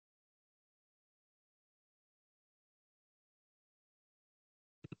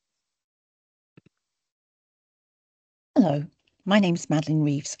Hello, my name's Madeleine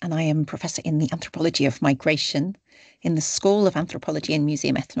Reeves, and I am Professor in the Anthropology of Migration in the School of Anthropology and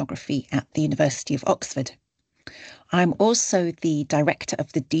Museum Ethnography at the University of Oxford. I'm also the Director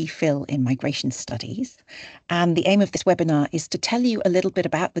of the DPhil in Migration Studies, and the aim of this webinar is to tell you a little bit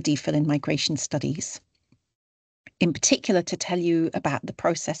about the DPhil in Migration Studies, in particular to tell you about the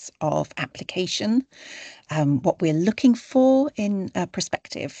process of application, what we're looking for in a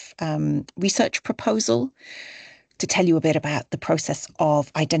prospective research proposal, to tell you a bit about the process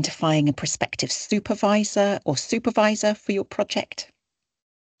of identifying a prospective supervisor or supervisor for your project.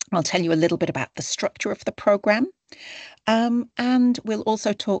 I'll tell you a little bit about the structure of the programme, and we'll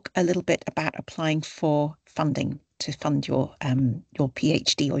also talk a little bit about applying for funding to fund your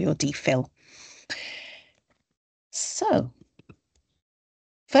PhD or your DPhil. So,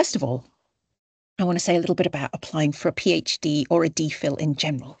 first of all, I want to say a little bit about applying for a PhD or a DPhil in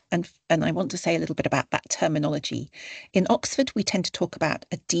general. And I want to say a little bit about that terminology. In Oxford, we tend to talk about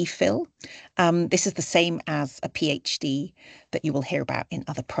a DPhil. This is the same as a PhD that you will hear about in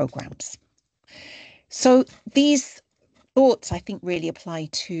other programs. So these thoughts, I think, really apply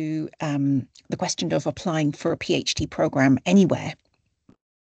to the question of applying for a PhD program anywhere,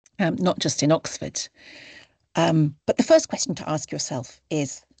 not just in Oxford. But the first question to ask yourself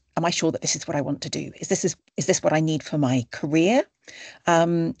is, am I sure that this is what I want to do? Is this what I need for my career?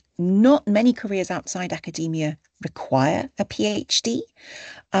 Not many careers outside academia require a PhD.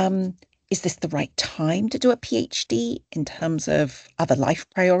 Is this the right time to do a PhD in terms of other life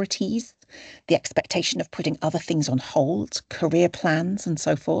priorities, the expectation of putting other things on hold, career plans, and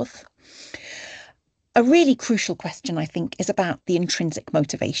so forth? A really crucial question, I think, is about the intrinsic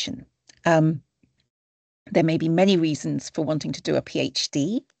motivation. There may be many reasons for wanting to do a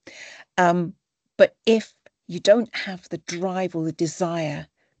PhD, but if you don't have the drive or the desire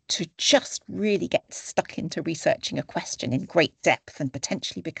to just really get stuck into researching a question in great depth and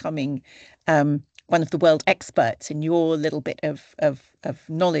potentially becoming one of the world experts in your little bit of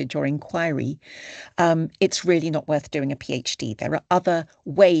knowledge or inquiry, it's really not worth doing a PhD. There are other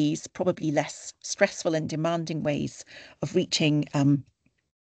ways, probably less stressful and demanding ways of reaching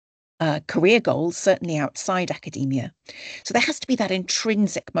career goals, certainly outside academia. So there has to be that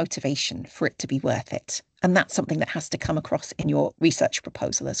intrinsic motivation for it to be worth it. And that's something that has to come across in your research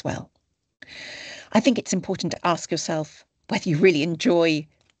proposal as well. I think it's important to ask yourself whether you really enjoy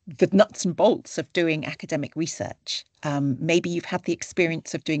the nuts and bolts of doing academic research. Maybe you've had the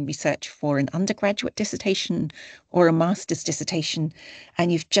experience of doing research for an undergraduate dissertation or a master's dissertation,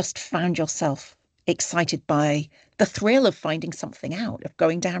 and you've just found yourself excited by the thrill of finding something out, of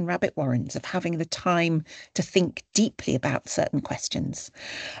going down rabbit warrens, of having the time to think deeply about certain questions.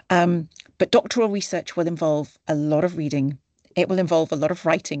 But doctoral research will involve a lot of reading. It will involve a lot of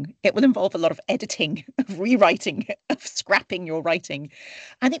writing. It will involve a lot of editing, of rewriting, of scrapping your writing.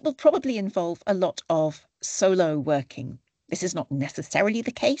 And it will probably involve a lot of solo working. This is not necessarily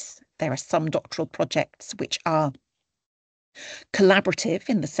the case. There are some doctoral projects which are collaborative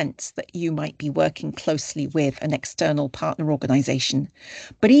in the sense that you might be working closely with an external partner organisation.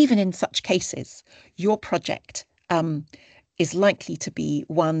 But even in such cases, your project is likely to be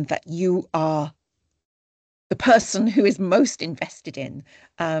one that you are the person who is most invested in.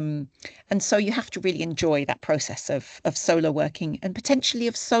 And so you have to really enjoy that process of solo working and potentially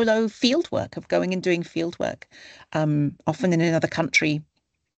of solo field work, of going and doing field work, often in another country,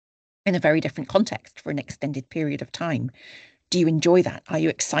 in a very different context for an extended period of time. Do you enjoy that? Are you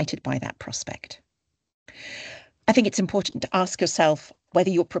excited by that prospect? I think it's important to ask yourself whether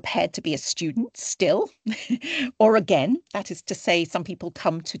you're prepared to be a student still, or again, that is to say, some people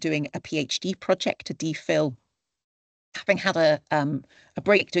come to doing a PhD project, a DPhil, having had a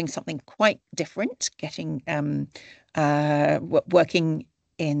break doing something quite different, getting working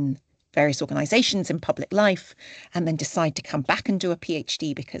in various organizations in public life, and then decide to come back and do a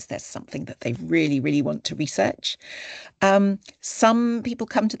PhD because there's something that they really, really want to research. Some people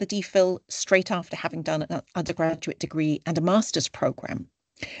come to the DPhil straight after having done an undergraduate degree and a master's program.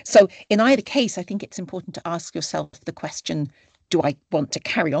 So in either case, I think it's important to ask yourself the question, do I want to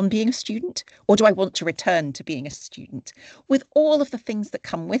carry on being a student, or do I want to return to being a student? With all of the things that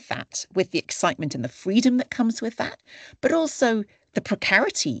come with that, with the excitement and the freedom that comes with that, but also the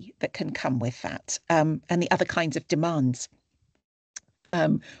precarity that can come with that, and the other kinds of demands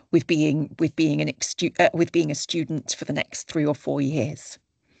with being a student for the next 3 or 4 years.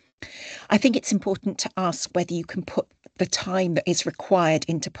 I think it's important to ask whether you can put the time that is required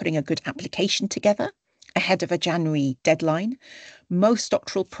into putting a good application together ahead of a January deadline. Most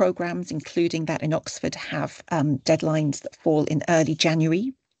doctoral programs, including that in Oxford, have deadlines that fall in early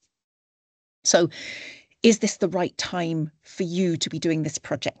January. So Is this the right time for you to be doing this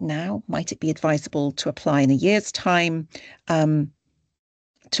project now? Might it be advisable to apply in a year's time,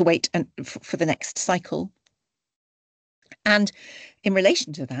 to wait for the next cycle? And in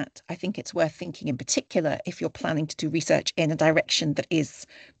relation to that, I think it's worth thinking in particular, if you're planning to do research in a direction that is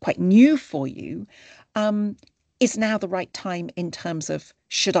quite new for you, is now the right time in terms of,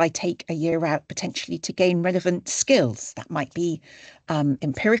 should I take a year out potentially to gain relevant skills? That might be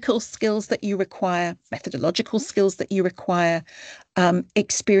empirical skills that you require, methodological skills that you require,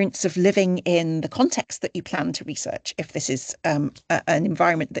 experience of living in the context that you plan to research, if this is an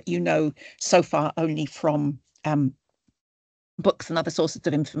environment that you know so far only from books and other sources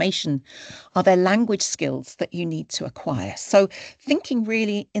of information. Are there language skills that you need to acquire? So thinking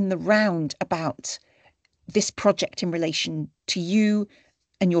really in the round about this project in relation to you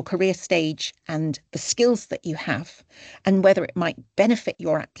and your career stage and the skills that you have, and whether it might benefit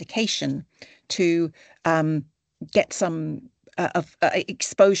your application to get some of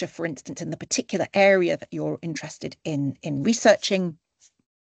exposure, for instance, in the particular area that you're interested in researching,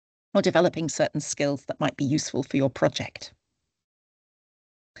 or developing certain skills that might be useful for your project.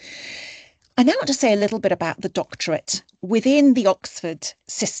 I now want to say a little bit about the doctorate within the Oxford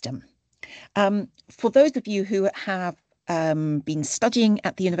system. For those of you who have been studying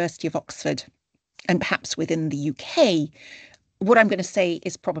at the University of Oxford, and perhaps within the UK, what I'm going to say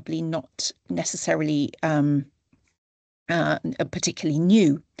is probably not necessarily particularly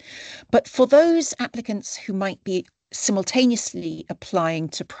new. But for those applicants who might be simultaneously applying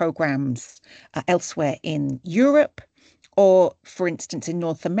to programs elsewhere in Europe, or for instance in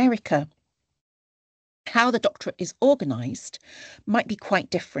North America, how the doctorate is organised might be quite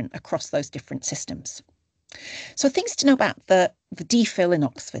different across those different systems. So things to know about the DPhil in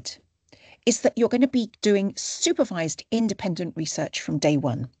Oxford is that you're going to be doing supervised independent research from day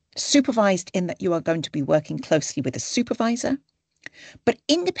one. Supervised in that you are going to be working closely with a supervisor, but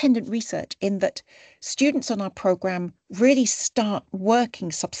independent research in that students on our programme really start working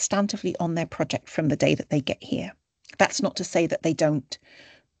substantively on their project from the day that they get here. That's not to say that they don't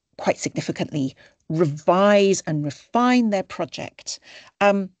quite significantly revise and refine their project.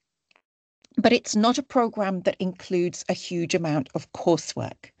 But it's not a programme that includes a huge amount of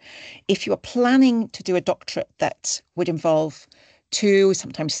coursework. If you're planning to do a doctorate that would involve 2,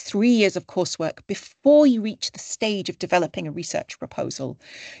 sometimes 3 years of coursework before you reach the stage of developing a research proposal,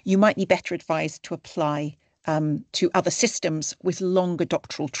 you might be better advised to apply to other systems with longer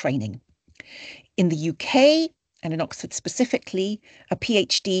doctoral training. In the UK, and in Oxford specifically, a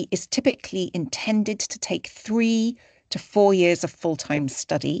PhD is typically intended to take 3 to 4 years of full-time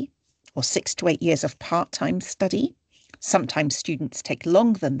study, or 6 to 8 years of part-time study. Sometimes students take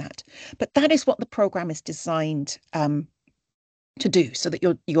longer than that, but that is what the programme is designed to do, so that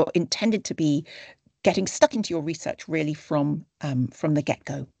you're intended to be getting stuck into your research really from the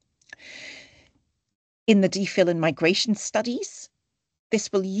get-go. In the DPhil and migration studies, this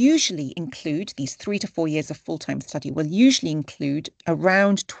will usually include, these 3 to 4 years of full-time study will usually include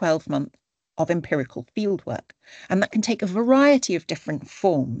around 12 months of empirical fieldwork. And that can take a variety of different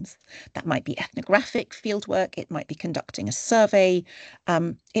forms. That might be ethnographic fieldwork, it might be conducting a survey,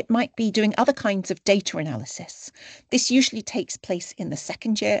 it might be doing other kinds of data analysis. This usually takes place in the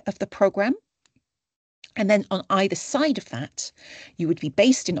second year of the programme. And then on either side of that, you would be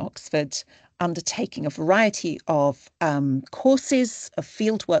based in Oxford, undertaking a variety of courses, of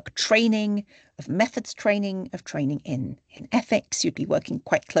fieldwork training, of methods training, of training in ethics. You'd be working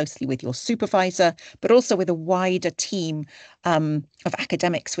quite closely with your supervisor, but also with a wider team of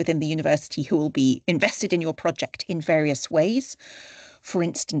academics within the university who will be invested in your project in various ways. For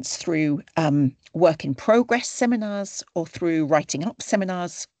instance, through work in progress seminars, or through writing up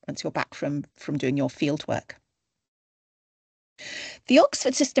seminars once you're back from doing your fieldwork. The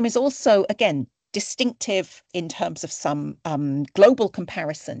Oxford system is also, again, distinctive in terms of some global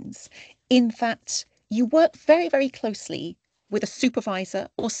comparisons, in that you work very, very closely with a supervisor,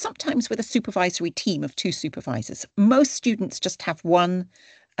 or sometimes with a supervisory team of 2 supervisors. Most students just have one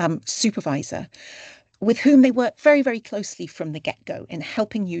supervisor, with whom they work very, very closely from the get-go in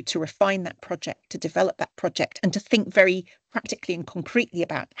helping you to refine that project, to develop that project, and to think very practically and concretely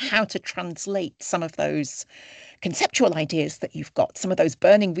about how to translate some of those conceptual ideas that you've got, some of those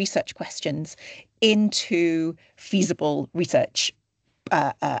burning research questions, into feasible research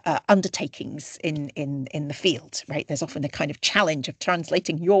undertakings in the field, right? There's often a kind of challenge of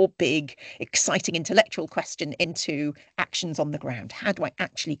translating your big, exciting intellectual question into actions on the ground. How do I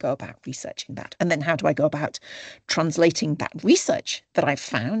actually go about researching that? And then how do I go about translating that research that I've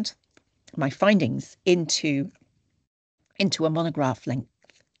found, my findings, into a monograph length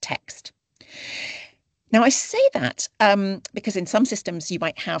text? Now, I say that because in some systems you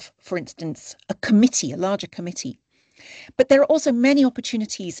might have, for instance, a committee, a larger committee, but there are also many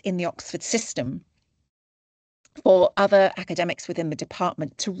opportunities in the Oxford system for other academics within the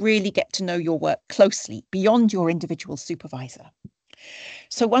department to really get to know your work closely beyond your individual supervisor.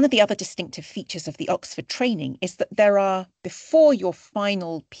 So one of the other distinctive features of the Oxford training is that there are, before your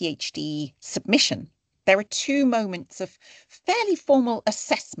final PhD submission, there are 2 moments of fairly formal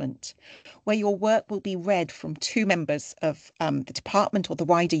assessment where your work will be read from 2 members of the department or the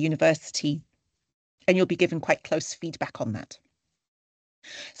wider university, and you'll be given quite close feedback on that.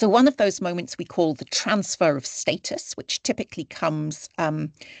 So one of those moments we call the transfer of status, which typically comes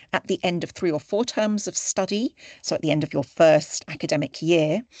at the end of 3 or 4 terms of study, so at the end of your first academic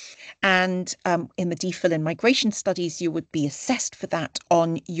year. And in the DPhil and migration studies, you would be assessed for that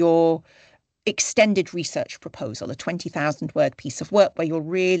on your extended research proposal, a 20,000 word piece of work where you're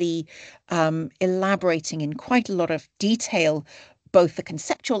really elaborating in quite a lot of detail both the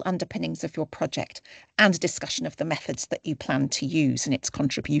conceptual underpinnings of your project and a discussion of the methods that you plan to use and its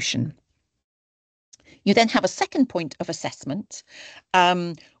contribution. You then have a second point of assessment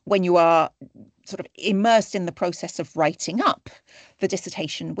when you are sort of immersed in the process of writing up the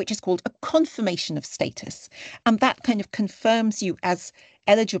dissertation, which is called a confirmation of status. And that kind of confirms you as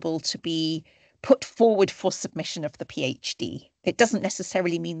eligible to be put forward for submission of the PhD. It doesn't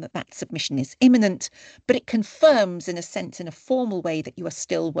necessarily mean that that submission is imminent, but it confirms, in a sense, in a formal way, that you are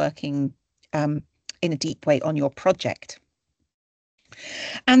still working in a deep way on your project.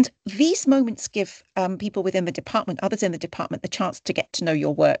 And these moments give people within the department, others in the department, the chance to get to know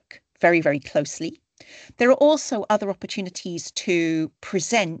your work very, very closely. There are also other opportunities to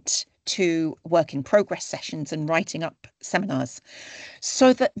present to work in progress sessions and writing up seminars,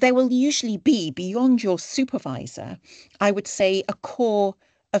 so that there will usually be, beyond your supervisor, I would say a core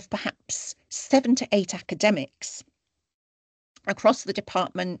of perhaps 7 to 8 academics across the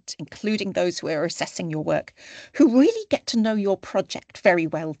department, including those who are assessing your work, who really get to know your project very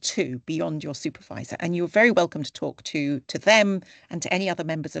well too, beyond your supervisor. And you're very welcome to talk to them and to any other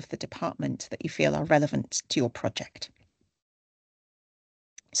members of the department that you feel are relevant to your project.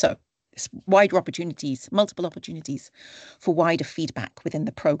 So wider opportunities, multiple opportunities for wider feedback within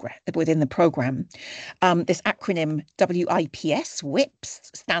the program. This acronym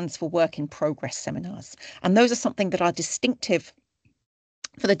WIPS stands for Work in Progress Seminars, and those are something that are distinctive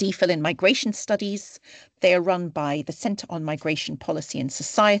for the DPhil in migration studies. They are run by the Centre on Migration Policy and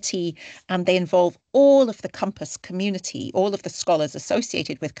Society, and they involve all of the campus community, all of the scholars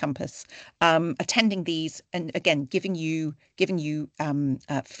associated with campus, attending these and again giving you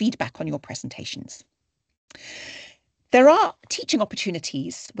feedback on your presentations. There are teaching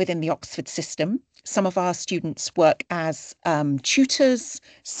opportunities within the Oxford system. Some of our students work as tutors,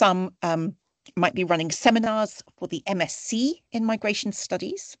 some might be running seminars for the MSc in migration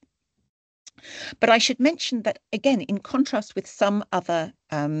studies. But I should mention that, again, in contrast with some other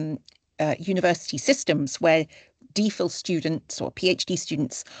university systems where DPhil students or PhD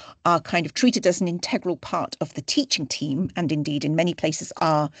students are kind of treated as an integral part of the teaching team, and indeed in many places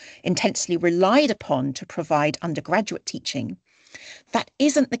are intensely relied upon to provide undergraduate teaching, that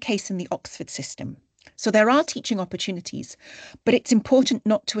isn't the case in the Oxford system. So there are teaching opportunities, but it's important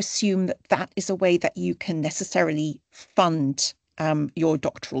not to assume that that is a way that you can necessarily fund your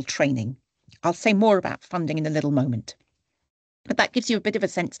doctoral training. I'll say more about funding in a little moment. But that gives you a bit of a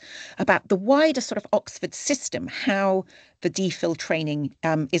sense about the wider sort of Oxford system, how the DPhil training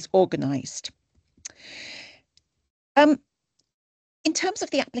is organised. In terms of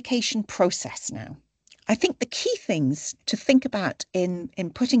the application process now, I think the key things to think about in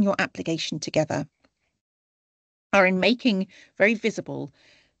putting your application together are in making very visible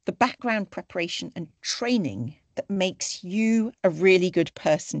the background preparation and training that makes you a really good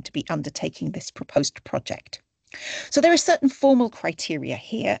person to be undertaking this proposed project. So there are certain formal criteria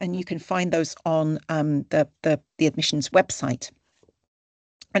here, and you can find those on the admissions website.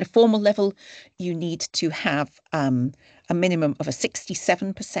 At a formal level, you need to have a minimum of a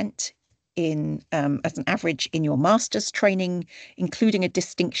 67% in as an average in your master's training, including a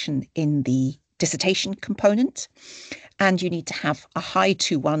distinction in the dissertation component. And you need to have a high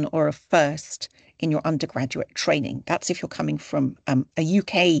 2-1 or a first in your undergraduate training. That's if you're coming from a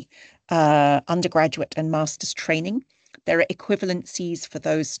UK undergraduate and master's training. There are equivalencies for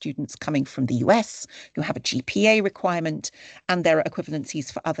those students coming from the US who have a GPA requirement, and there are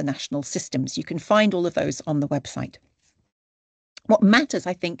equivalencies for other national systems. You can find all of those on the website. What matters,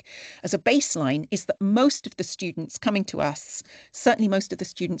 I think, as a baseline is that most of the students coming to us, certainly most of the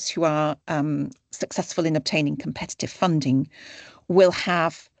students who are successful in obtaining competitive funding, will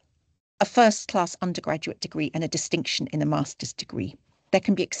have a first-class undergraduate degree and a distinction in a master's degree. There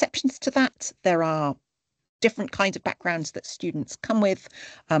can be exceptions to that. There are different kinds of backgrounds that students come with.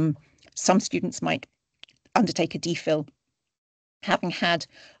 Some students might undertake a DPhil having had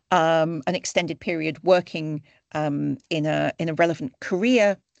an extended period working in a relevant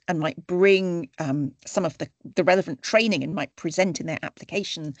career, and might bring some of the relevant training and might present in their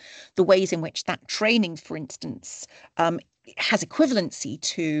application the ways in which that training, for instance, has equivalency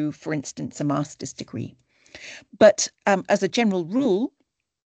to, for instance, a master's degree. But as a general rule,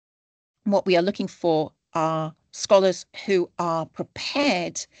 what we are looking for are scholars who are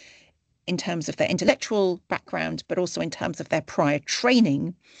prepared in terms of their intellectual background, but also in terms of their prior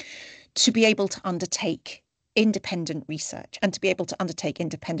training, to be able to undertake independent research, and to be able to undertake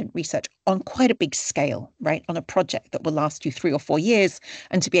independent research on quite a big scale, right? On a project that will last you 3 or 4 years,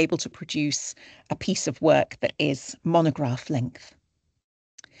 and to be able to produce a piece of work that is monograph length.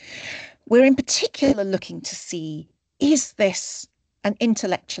 We're in particular looking to see, is this an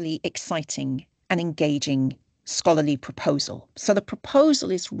intellectually exciting and engaging scholarly proposal? So the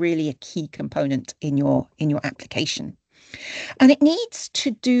proposal is really a key component in your application. And it needs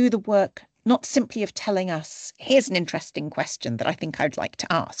to do the work not simply of telling us, here's an interesting question that I think I'd like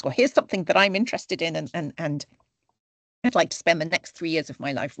to ask, or here's something that I'm interested in and I'd like to spend the next 3 years of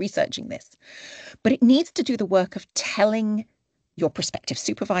my life researching this. But it needs to do the work of telling your prospective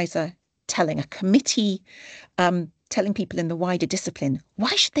supervisor, telling a committee, telling people in the wider discipline,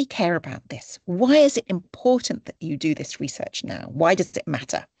 why should they care about this? Why is it important that you do this research now? Why does it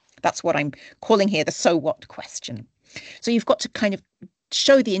matter? That's what I'm calling here the so what question. So you've got to kind of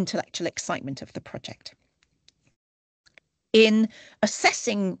show the intellectual excitement of the project. In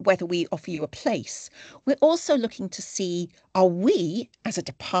assessing whether we offer you a place, we're also looking to see, are we, as a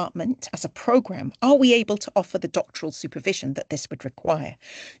department, as a program, are we able to offer the doctoral supervision that this would require?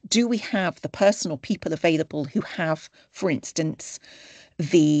 Do we have the personal people available who have, for instance,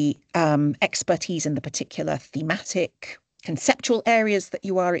 the expertise in the particular thematic, conceptual areas that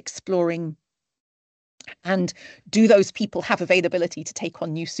you are exploring? And do those people have availability to take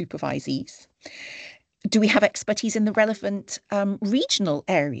on new supervisees? Do we have expertise in the relevant regional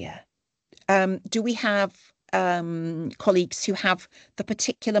area? Do we have colleagues who have the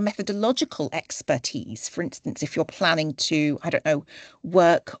particular methodological expertise? For instance, if you're planning to, I don't know,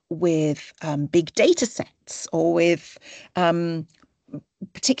 work with big data sets, or with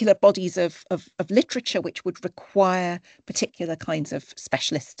particular bodies of literature which would require particular kinds of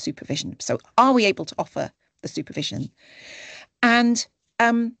specialist supervision. So are we able to offer the supervision? And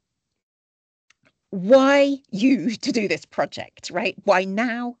why you to do this project, right? Why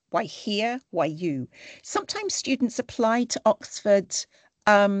now? Why here? Why you? Sometimes students apply to Oxford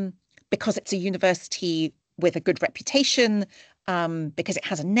because it's a university with a good reputation, because it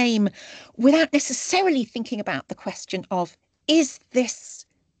has a name, without necessarily thinking about the question of, is this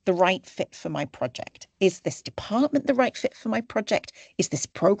the right fit for my project? Is this department the right fit for my project? Is this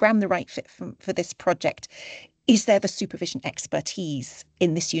program the right fit for this project? Is there the supervision expertise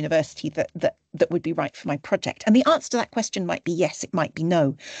in this university that would be right for my project? And the answer to that question might be yes, it might be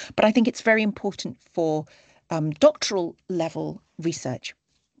no. But I think it's very important for doctoral level research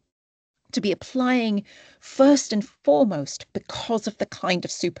to be applying first and foremost because of the kind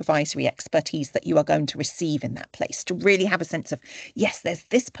of supervisory expertise that you are going to receive in that place, to really have a sense of, yes, there's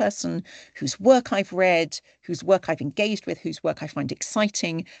this person whose work I've read, whose work I've engaged with, whose work I find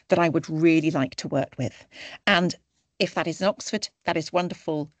exciting, that I would really like to work with. And if that is in Oxford, that is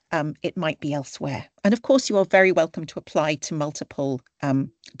wonderful. It might be elsewhere. And of course, you are very welcome to apply to multiple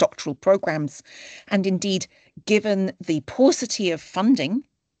doctoral programs. And indeed, given the paucity of funding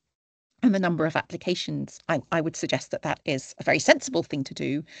and the number of applications, I would suggest that is a very sensible thing to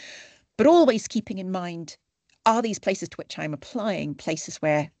do, but always keeping in mind, are these places to which I'm applying places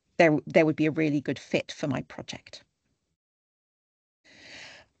where there would be a really good fit for my project?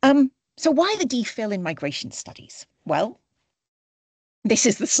 So why the DPhil in migration studies? Well, this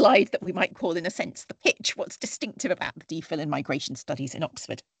is the slide that we might call, in a sense, the pitch. What's distinctive about the DPhil in migration studies in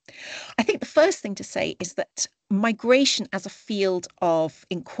Oxford? I think the first thing to say is that migration as a field of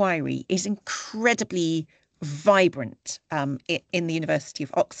inquiry is incredibly vibrant in the University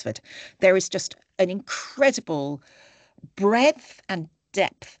of Oxford. There is just an incredible breadth and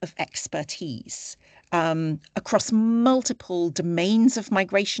depth of expertise across multiple domains of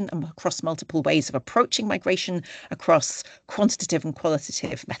migration and across multiple ways of approaching migration, across quantitative and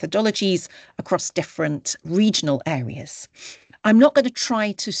qualitative methodologies, across different regional areas. I'm not going to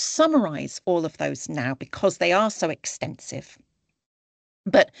try to summarize all of those now because they are so extensive.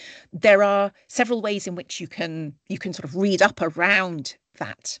 But there are several ways in which you can sort of read up around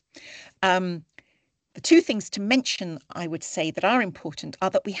that. Um, the two things to mention, I would say, that are important are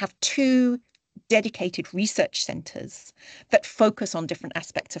that we have two dedicated research centres that focus on different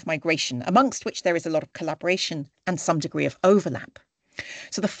aspects of migration, amongst which there is a lot of collaboration and some degree of overlap.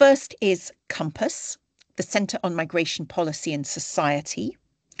 So the first is Compass, the Centre on Migration Policy and Society,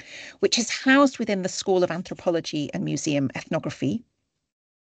 which is housed within the School of Anthropology and Museum Ethnography,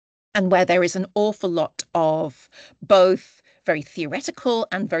 and where there is an awful lot of both very theoretical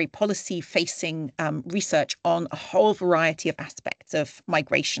and very policy facing research on a whole variety of aspects of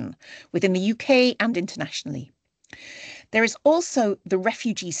migration within the UK and internationally. There is also the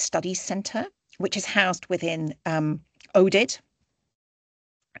Refugee Studies Centre, which is housed within ODID,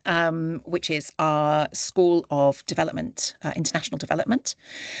 which is our School of Development, International Development.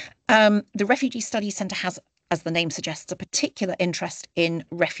 The Refugee Studies Centre has, as the name suggests, a particular interest in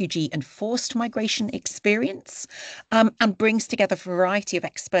refugee and forced migration experience, and brings together a variety of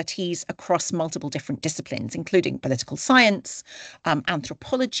expertise across multiple different disciplines, including political science,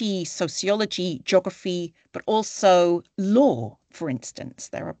 anthropology, sociology, geography, but also law, for instance.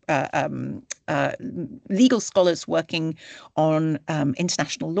 There are legal scholars working on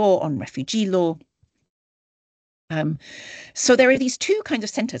international law, on refugee law. So there are these two kinds of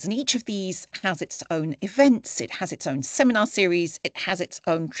centres, and each of these has its own events, it has its own seminar series, it has its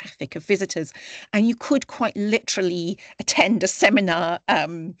own traffic of visitors, and you could quite literally attend a seminar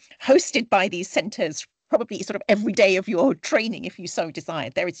hosted by these centres probably sort of every day of your training if you so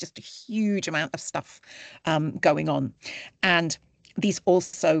desired. There is just a huge amount of stuff going on. And these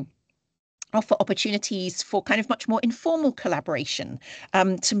also offer opportunities for kind of much more informal collaboration,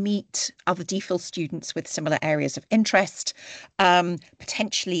 to meet other DPhil students with similar areas of interest,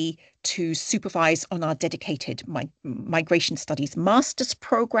 potentially to supervise on our dedicated migration studies master's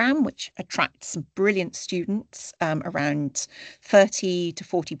program, which attracts brilliant students, around 30 to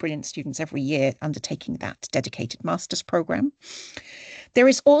 40 brilliant students every year undertaking that dedicated master's program. There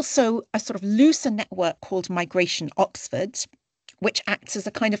is also a sort of looser network called Migration Oxford, which acts as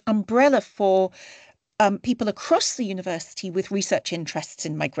a kind of umbrella for people across the university with research interests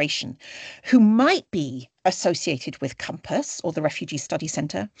in migration who might be associated with Compass or the Refugee Study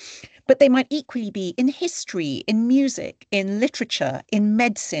Centre, but they might equally be in history, in music, in literature, in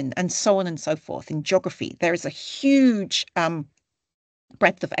medicine, and so on and so forth, in geography. There is a huge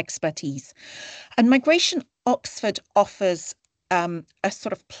breadth of expertise. And Migration Oxford offers a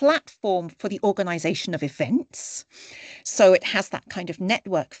sort of platform for the organisation of events. So it has that kind of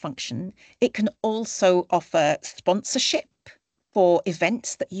network function. It can also offer sponsorship for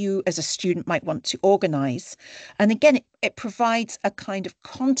events that you as a student might want to organise. And again, it provides a kind of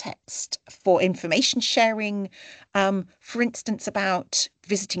context for information sharing, for instance, about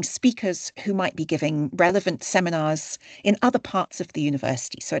visiting speakers who might be giving relevant seminars in other parts of the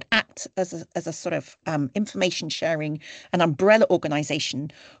university. So it acts as a sort of information sharing and umbrella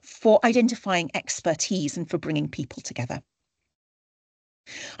organisation for identifying expertise and for bringing people together.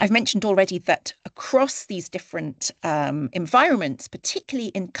 I've mentioned already that across these different environments, particularly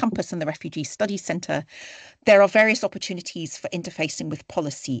in Compass and the Refugee Studies Centre, there are various opportunities for interfacing with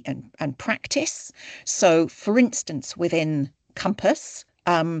policy and practice. So, for instance, within Compass,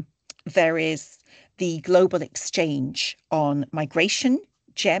 there is the Global Exchange on Migration,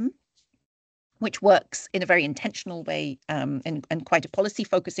 GEM, which works in a very intentional way, and quite a policy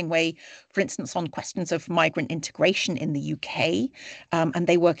focusing way, for instance, on questions of migrant integration in the UK. And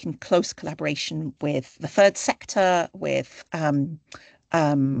they work in close collaboration with the third sector, with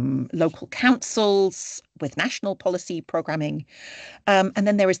local councils, with national policy programming. And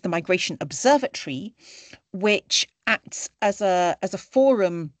then there is the Migration Observatory, which acts as a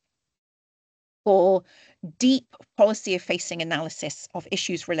forum for deep policy facing analysis of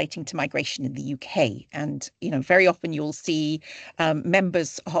issues relating to migration in the UK. And, very often you'll see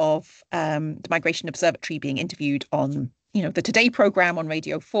members of the Migration Observatory being interviewed on, the Today programme on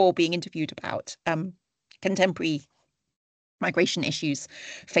Radio 4, being interviewed about contemporary migration issues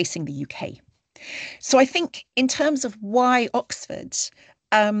facing the UK. So I think in terms of why Oxford,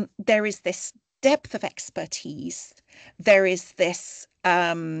 there is this depth of expertise, there is this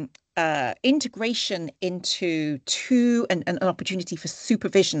integration into an opportunity for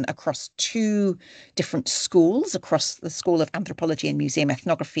supervision across two different schools, across the School of Anthropology and Museum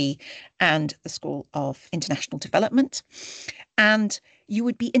Ethnography and the School of International Development. And you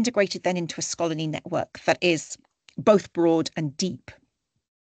would be integrated then into a scholarly network that is both broad and deep.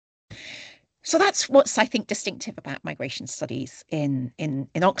 So that's what's, I think, distinctive about migration studies in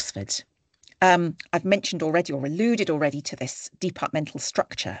Oxford. I've mentioned already or alluded already to this departmental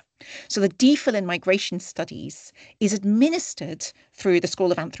structure. So the DPhil in Migration Studies is administered through the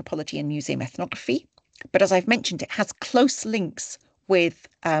School of Anthropology and Museum Ethnography. But as I've mentioned, it has close links with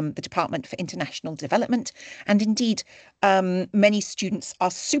the Department for International Development. And indeed, many students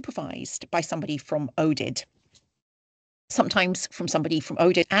are supervised by somebody from ODID, sometimes from somebody from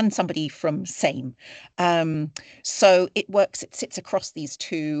ODID and somebody from SAME. So it sits across these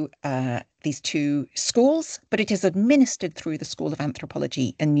two schools, but it is administered through the School of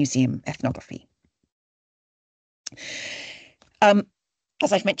Anthropology and Museum Ethnography.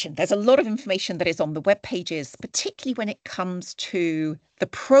 As I've mentioned, there's a lot of information that is on the web pages, particularly when it comes to the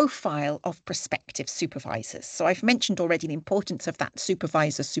profile of prospective supervisors. So I've mentioned already the importance of that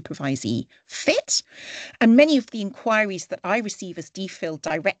supervisor-supervisee fit. And many of the inquiries that I receive as DPhil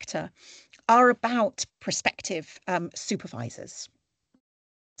director are about prospective supervisors.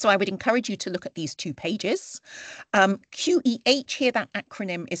 So I would encourage you to look at these two pages. QEH here, that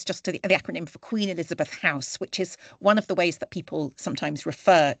acronym is just the acronym for Queen Elizabeth House, which is one of the ways that people sometimes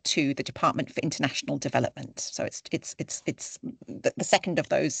refer to the Department for International Development. So it's the second of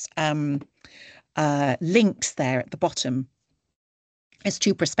those links there at the bottom as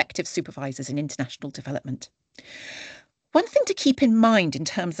to prospective supervisors in international development. One thing to keep in mind in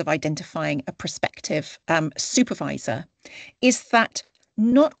terms of identifying a prospective supervisor is that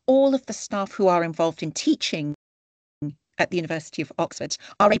not all of the staff who are involved in teaching at the University of Oxford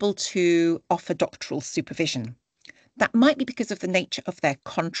are able to offer doctoral supervision. That might be because of the nature of their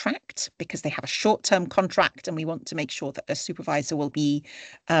contract, because they have a short-term contract and we want to make sure that a supervisor will be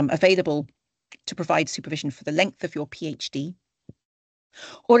available to provide supervision for the length of your PhD.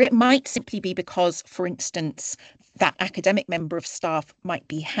 Or it might simply be because, for instance, that academic member of staff might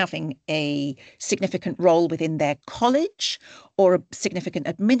be having a significant role within their college or a significant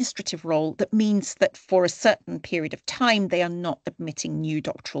administrative role that means that for a certain period of time, they are not admitting new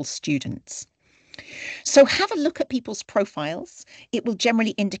doctoral students. So have a look at people's profiles. It will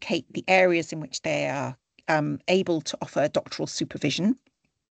generally indicate the areas in which they are able to offer doctoral supervision.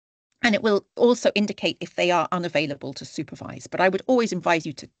 And it will also indicate if they are unavailable to supervise. But I would always advise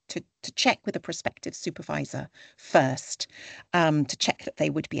you to check with a prospective supervisor first, to check that they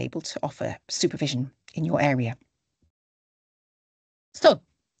would be able to offer supervision in your area. So,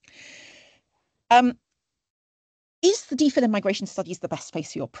 is the DPhil in Migration Studies the best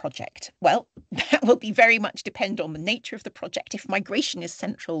place for your project? Well, that will be very much depend on the nature of the project. If migration is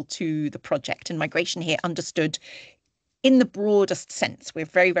central to the project, and migration here understood in the broadest sense, we're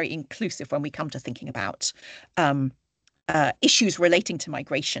very, very inclusive when we come to thinking about issues relating to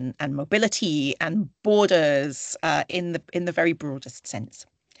migration and mobility and borders in the very broadest sense.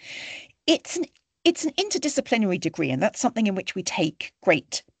 It's an interdisciplinary degree, and that's something in which we take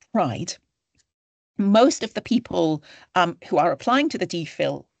great pride. Most of the people who are applying to the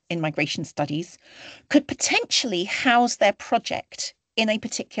DPhil in migration studies could potentially house their project in a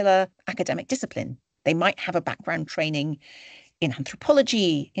particular academic discipline. They might have a background training in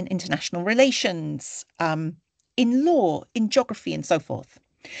anthropology, in international relations, in law, in geography, and so forth.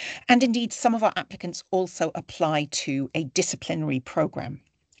 And indeed, some of our applicants also apply to a disciplinary program.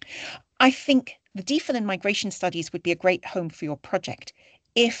 I think the DPhil in Migration Studies would be a great home for your project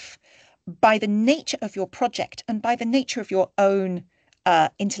if, by the nature of your project and by the nature of your own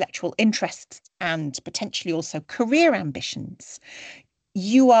intellectual interests and potentially also career ambitions,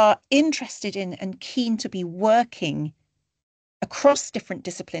 you are interested in and keen to be working across different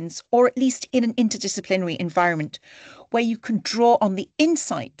disciplines, or at least in an interdisciplinary environment where you can draw on the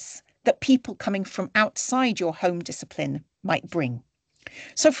insights that people coming from outside your home discipline might bring.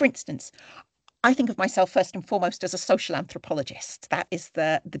 So, for instance, I think of myself first and foremost as a social anthropologist. That is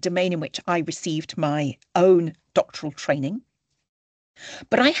the domain in which I received my own doctoral training.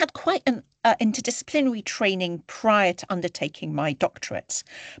 But I had quite an interdisciplinary training prior to undertaking my doctorate.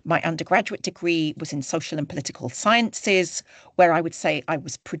 My undergraduate degree was in social and political sciences, where I would say I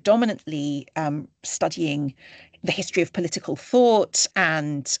was predominantly studying the history of political thought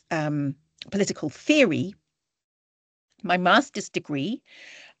and political theory. My master's degree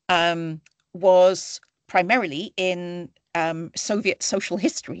was primarily in Soviet social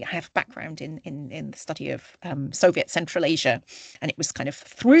history. I have a background in the study of Soviet Central Asia, and it was kind of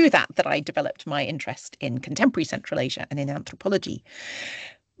through that I developed my interest in contemporary Central Asia and in anthropology.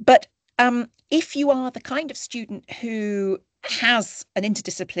 But if you are the kind of student who has an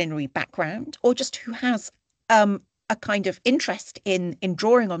interdisciplinary background, or just who has a kind of interest in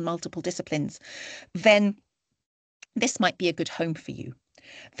drawing on multiple disciplines, then this might be a good home for you.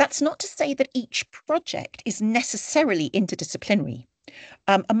 That's not to say that each project is necessarily interdisciplinary.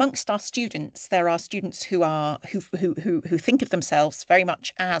 Amongst our students, there are students who think of themselves very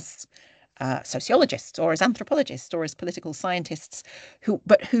much as sociologists or as anthropologists or as political scientists who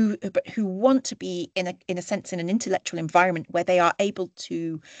want to be in a sense in an intellectual environment where they are able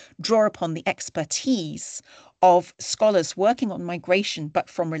to draw upon the expertise of scholars working on migration but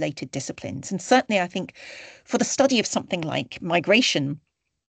from related disciplines. And certainly I think for the study of something like migration,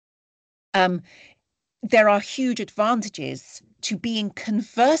 there are huge advantages to being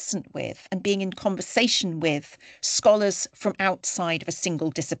conversant with and being in conversation with scholars from outside of a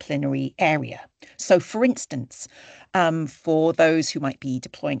single disciplinary area. So, for instance, for those who might be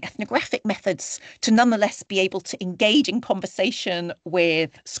deploying ethnographic methods, to nonetheless be able to engage in conversation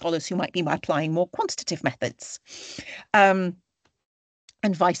with scholars who might be applying more quantitative methods, and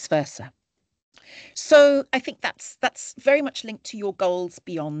vice versa. So I think that's very much linked to your goals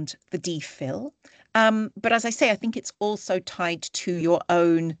beyond the DPhil. But as I say, I think it's also tied to your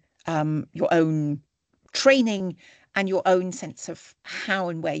own training and your own sense of how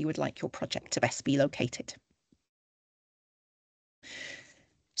and where you would like your project to best be located.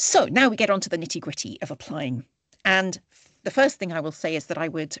 So now we get on to the nitty-gritty of applying. And the first thing I will say is that I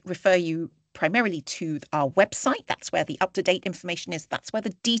would refer you primarily to our website. That's where the up-to-date information is. That's where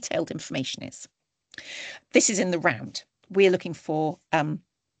the detailed information is. This is in the round. We're looking for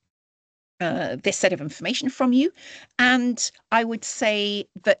this set of information from you. And I would say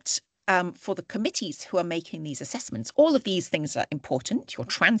that for the committees who are making these assessments, all of these things are important. Your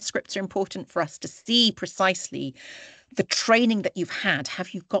transcripts are important for us to see precisely the training that you've had.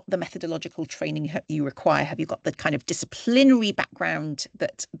 Have you got the methodological training you require? Have you got the kind of disciplinary background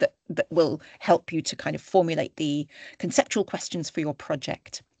that will help you to kind of formulate the conceptual questions for your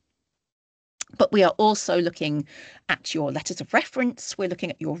project? But we are also looking at your letters of reference, we're looking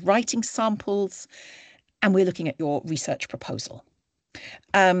at your writing samples, and we're looking at your research proposal.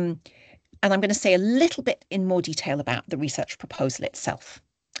 And I'm going to say a little bit in more detail about the research proposal itself.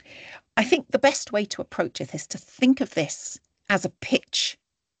 I think the best way to approach it is to think of this as a pitch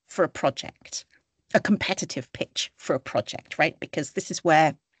for a project, a competitive pitch for a project, right? Because this is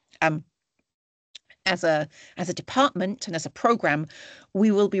where as a department and as a program,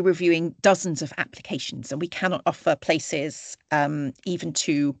 we will be reviewing dozens of applications, and we cannot offer places even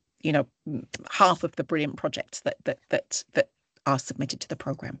to half of the brilliant projects that are submitted to the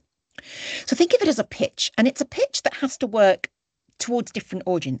program. So think of it as a pitch, and it's a pitch that has to work towards different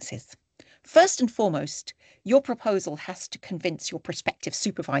audiences. First and foremost, your proposal has to convince your prospective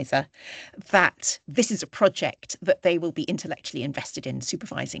supervisor that this is a project that they will be intellectually invested in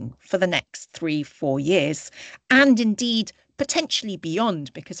supervising for the next 3-4 years, and indeed potentially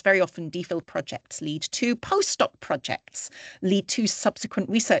beyond, because very often DPhil projects lead to postdoc projects, lead to subsequent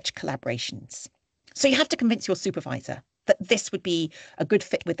research collaborations. So you have to convince your supervisor that this would be a good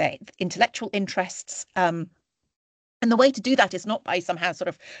fit with their intellectual interests. And the way to do that is not by somehow sort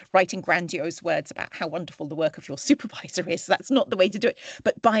of writing grandiose words about how wonderful the work of your supervisor is. That's not the way to do it.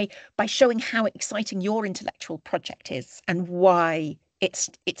 But by showing how exciting your intellectual project is and why it's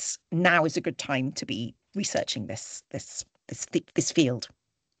now is a good time to be researching this field.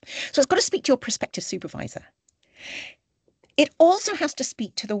 So it's got to speak to your prospective supervisor. It also has to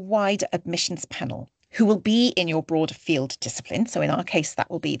speak to the wider admissions panel, who will be in your broader field discipline. So in our case, that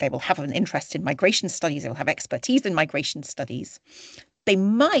will be, they will have an interest in migration studies, they'll have expertise in migration studies. They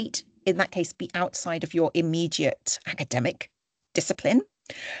might, in that case, be outside of your immediate academic discipline.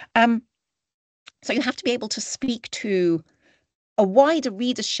 So you have to be able to speak to a wider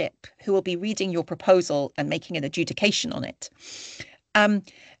readership who will be reading your proposal and making an adjudication on it.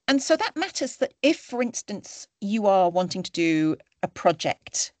 And so that matters that if, for instance, you are wanting to do a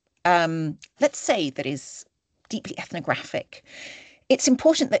project, let's say that is deeply ethnographic, it's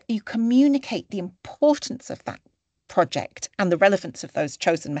important that you communicate the importance of that project and the relevance of those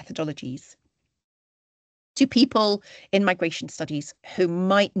chosen methodologies to people in migration studies who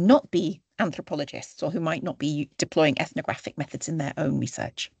might not be anthropologists or who might not be deploying ethnographic methods in their own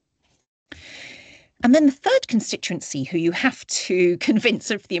research. And then the third constituency who you have to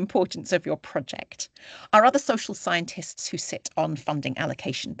convince of the importance of your project are other social scientists who sit on funding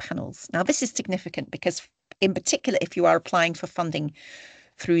allocation panels. Now, this is significant because, in particular, if you are applying for funding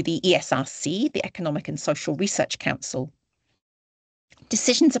through the ESRC, the Economic and Social Research Council,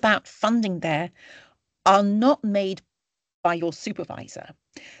 decisions about funding there are not made by your supervisor.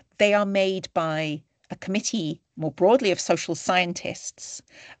 They are made by a committee more broadly of social scientists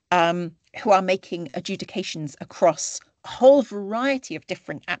who are making adjudications across a whole variety of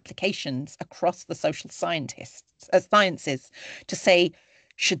different applications across the social sciences to say,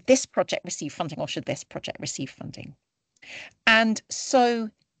 should this project receive funding or should this project receive funding? And so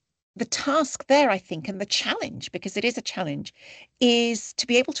the task there, I think, and the challenge, because it is a challenge, is to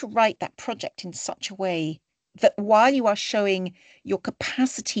be able to write that project in such a way that while you are showing your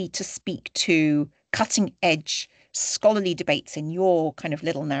capacity to speak to cutting edge scholarly debates in your kind of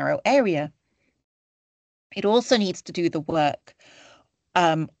little narrow area, it also needs to do the work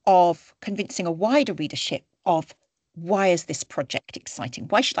of convincing a wider readership of why is this project exciting?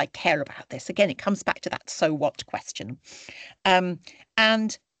 Why should I care about this? Again, it comes back to that so what question. Um,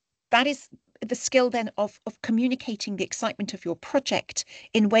 and that is the skill then of communicating the excitement of your project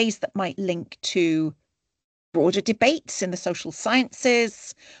in ways that might link to broader debates in the social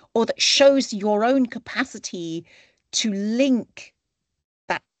sciences, or that shows your own capacity to link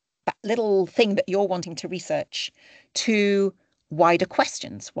that that little thing that you're wanting to research to wider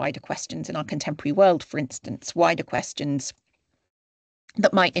questions in our contemporary world, for instance, wider questions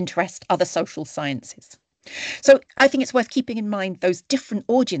that might interest other social sciences. So I think it's worth keeping in mind those different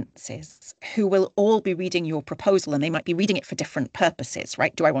audiences who will all be reading your proposal, and they might be reading it for different purposes,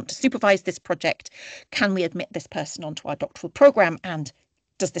 right? Do I want to supervise this project? Can we admit this person onto our doctoral program? And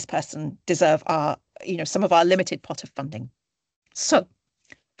does this person deserve our, some of our limited pot of funding? So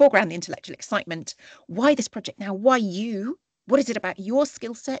foreground the intellectual excitement. Why this project now? Why you? What is it about your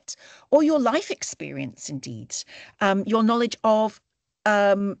skill set or your life experience, indeed? Your knowledge of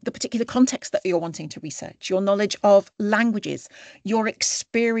the particular context that you're wanting to research, your knowledge of languages, your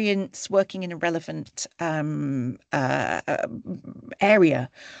experience working in a relevant area.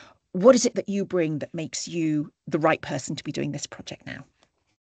 What is it that you bring that makes you the right person to be doing this project now?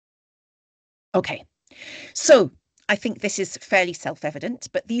 Okay, so I think this is fairly self-evident,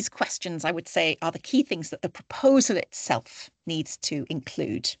 but these questions, I would say, are the key things that the proposal itself needs to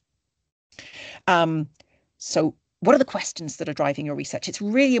include. Um, so what are the questions that are driving your research? It's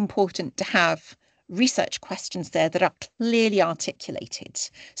really important to have research questions there that are clearly articulated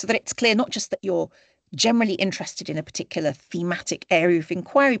so that it's clear not just that you're generally interested in a particular thematic area of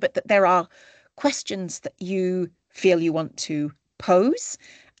inquiry, but that there are questions that you feel you want to pose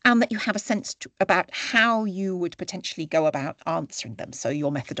and that you have a sense about how you would potentially go about answering them. So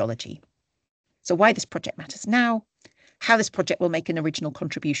your methodology. So why this project matters now, how this project will make an original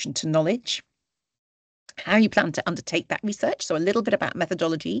contribution to knowledge, how you plan to undertake that research. So a little bit about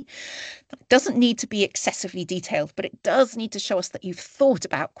methodology. That doesn't need to be excessively detailed, but it does need to show us that you've thought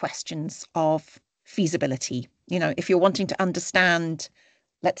about questions of feasibility. If you're wanting to understand,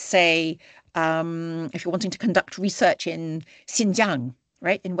 let's say, if you're wanting to conduct research in Xinjiang,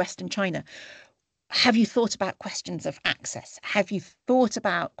 right, in Western China, have you thought about questions of access? Have you thought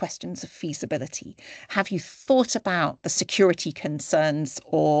about questions of feasibility? Have you thought about the security concerns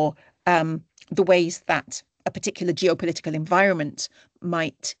or the ways that a particular geopolitical environment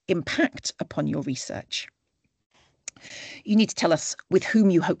might impact upon your research? You need to tell us with whom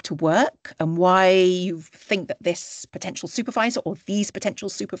you hope to work and why you think that this potential supervisor or these potential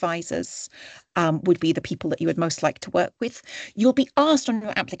supervisors would be the people that you would most like to work with. You'll be asked on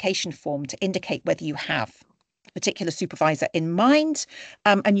your application form to indicate whether you have a particular supervisor in mind,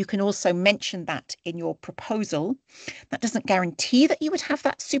 and you can also mention that in your proposal. That doesn't guarantee that you would have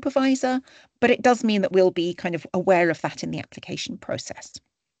that supervisor, but it does mean that we'll be kind of aware of that in the application process.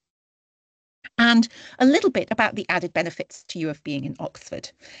 And a little bit about the added benefits to you of being in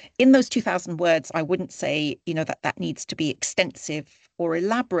Oxford. In those 2,000 words, I wouldn't say, that needs to be extensive or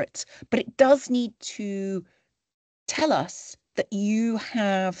elaborate, but it does need to tell us that you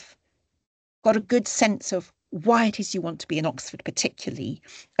have got a good sense of why it is you want to be in Oxford particularly,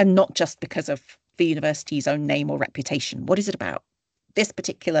 and not just because of the university's own name or reputation. What is it about this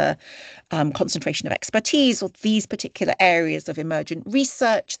particular concentration of expertise or these particular areas of emergent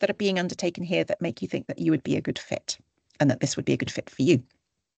research that are being undertaken here that make you think that you would be a good fit and that this would be a good fit for you?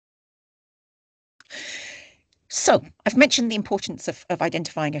 So I've mentioned the importance of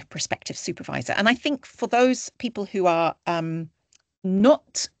identifying a prospective supervisor. And I think for those people who are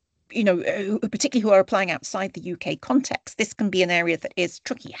not, particularly who are applying outside the UK context, this can be an area that is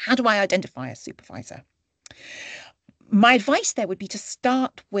tricky. How do I identify a supervisor? My advice there would be to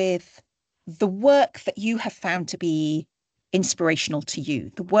start with the work that you have found to be inspirational to you,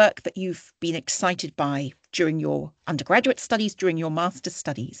 the work that you've been excited by during your undergraduate studies, during your master's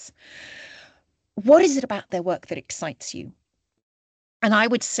studies. What is it about their work that excites you? And I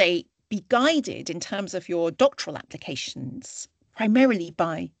would say be guided in terms of your doctoral applications primarily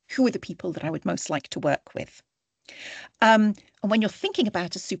by who are the people that I would most like to work with. And when you're thinking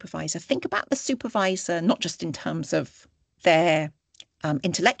about a supervisor, think about the supervisor not just in terms of their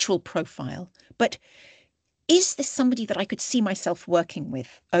intellectual profile, but is this somebody that I could see myself working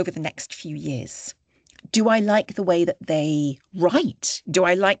with over the next few years? Do I like the way that they write? Do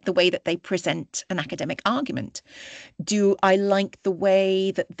I like the way that they present an academic argument? Do I like the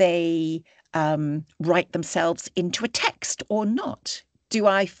way that they write themselves into a text or not? Do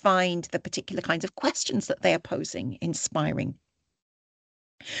I find the particular kinds of questions that they are posing inspiring?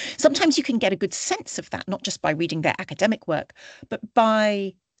 Sometimes you can get a good sense of that, not just by reading their academic work, but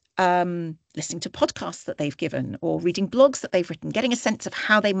by listening to podcasts that they've given or reading blogs that they've written, getting a sense of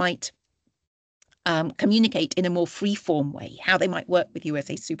how they might communicate in a more free-form way, how they might work with you as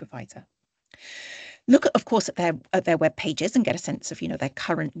a supervisor. Look, of course, at their web pages and get a sense of, their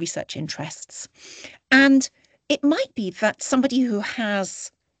current research interests. And it might be that somebody who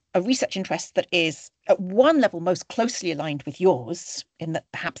has a research interest that is at one level most closely aligned with yours, in that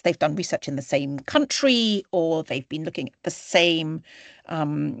perhaps they've done research in the same country or they've been looking at the same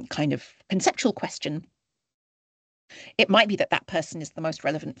kind of conceptual question. It might be that that person is the most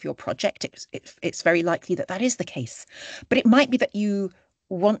relevant for your project. It's very likely that that is the case. But it might be that you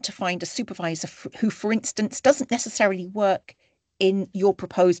want to find a supervisor who, for instance, doesn't necessarily work in your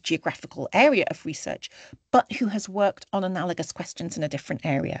proposed geographical area of research, but who has worked on analogous questions in a different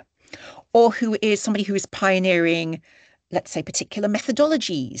area, or who is somebody who is pioneering, let's say, particular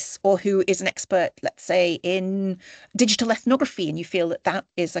methodologies, or who is an expert, let's say, in digital ethnography, and you feel that that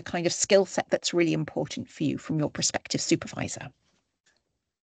is a kind of skill set that's really important for you from your prospective supervisor.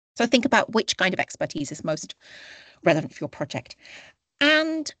 So think about which kind of expertise is most relevant for your project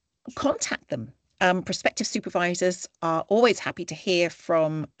and contact them. Prospective supervisors are always happy to hear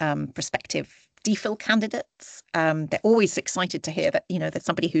from prospective DPhil candidates. They're always excited to hear that, there's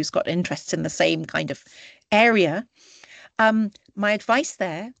somebody who's got interests in the same kind of area. My advice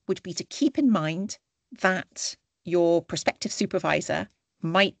there would be to keep in mind that your prospective supervisor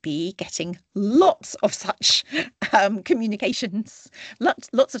might be getting lots of such communications,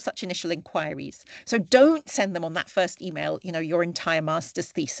 lots of such initial inquiries. So don't send them on that first email, your entire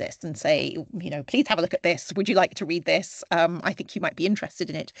master's thesis and say, please have a look at this. Would you like to read this? I think you might be interested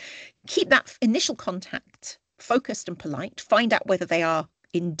in it. Keep that initial contact focused and polite. Find out whether they are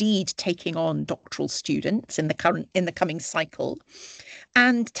indeed taking on doctoral students in the coming cycle,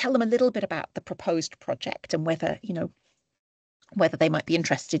 and tell them a little bit about the proposed project and whether they might be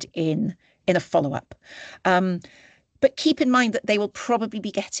interested in a follow-up. But keep in mind that they will probably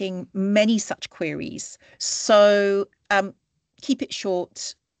be getting many such queries. So keep it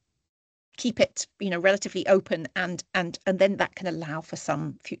short, keep it relatively open, and then that can allow for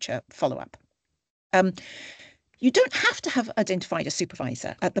some future follow-up. You don't have to have identified a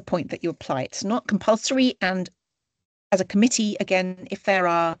supervisor at the point that you apply. It's not compulsory. And as a committee, again, if there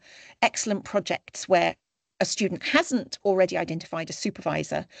are excellent projects where a student hasn't already identified a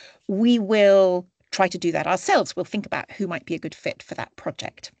supervisor, we will try to do that ourselves. We'll think about who might be a good fit for that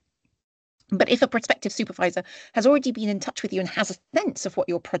project. But if a prospective supervisor has already been in touch with you and has a sense of what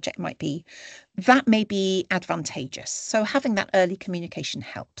your project might be, that may be advantageous. So having that early communication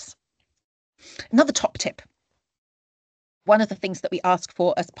helps. Another top tip. One of the things that we ask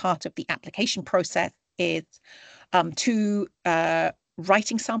for as part of the application process is 2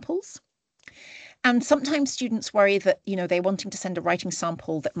 writing samples. And sometimes students worry that, they're wanting to send a writing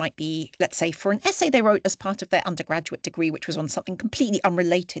sample that might be, let's say, for an essay they wrote as part of their undergraduate degree, which was on something completely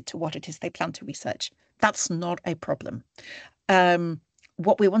unrelated to what it is they plan to research. That's not a problem.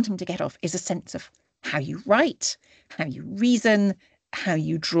 What we're wanting to get off is a sense of how you write, how you reason, how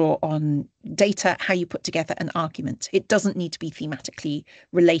you draw on data, how you put together an argument. It doesn't need to be thematically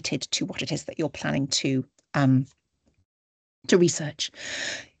related to what it is that you're planning to research.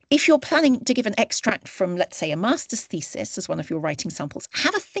 If you're planning to give an extract from, let's say, a master's thesis as one of your writing samples,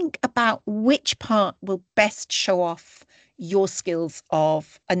 have a think about which part will best show off your skills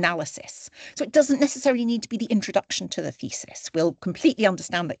of analysis. So it doesn't necessarily need to be the introduction to the thesis. We'll completely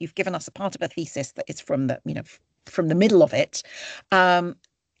understand that you've given us a part of a thesis that is from the middle of it. And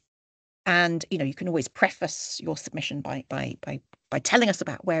you can always preface your submission by telling us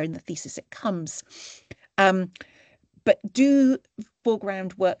about where in the thesis it comes. But do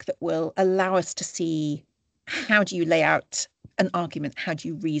foreground work that will allow us to see how do you lay out an argument, how do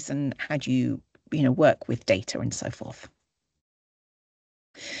you reason, how do you work with data and so forth.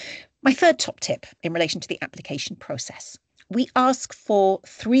 My third top tip in relation to the application process. We ask for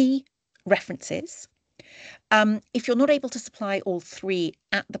 3 references. If you're not able to supply all 3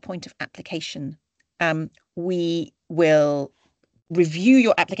 at the point of application, we will review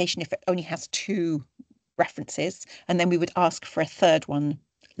your application if it only has 2 references, and then we would ask for a 3rd one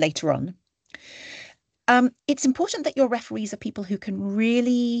later on. It's important that your referees are people who can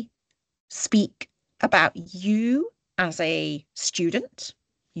really speak about you as a student,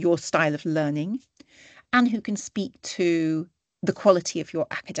 your style of learning, and who can speak to the quality of your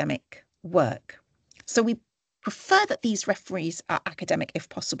academic work. So we prefer that these referees are academic if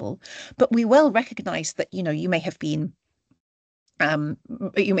possible, but we well recognize that, you may have been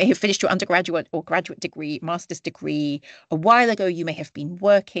you may have finished your undergraduate or graduate degree, master's degree a while ago. You may have been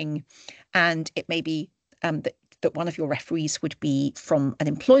working, and it may be that one of your referees would be from an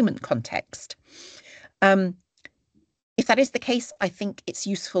employment context. If that is the case, I think it's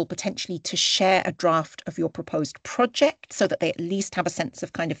useful potentially to share a draft of your proposed project so that they at least have a sense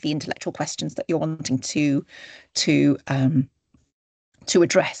of kind of the intellectual questions that you're wanting to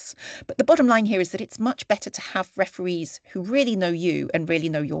address. But the bottom line here is that it's much better to have referees who really know you and really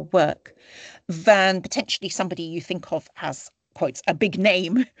know your work than potentially somebody you think of as, quotes, a big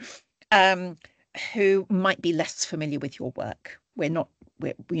name, who might be less familiar with your work. We're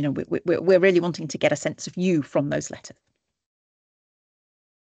really wanting to get a sense of you from those letters.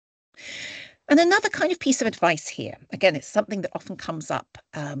 And another kind of piece of advice here, again, it's something that often comes up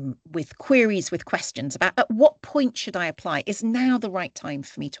with queries, with questions about at what point should I apply? Is now the right time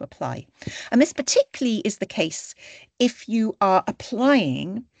for me to apply? And this particularly is the case if you are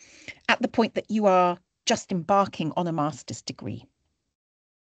applying at the point that you are just embarking on a master's degree.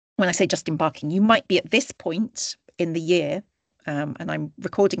 When I say just embarking, you might be at this point in the year, and I'm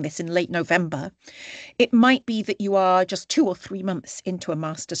recording this in late November. It might be that you are just 2 or 3 months into a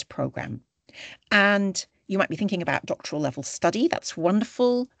master's program. And you might be thinking about doctoral level study. That's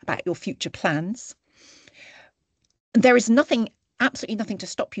wonderful, about your future plans. There is absolutely nothing to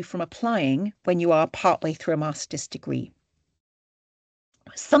stop you from applying when you are partway through a master's degree.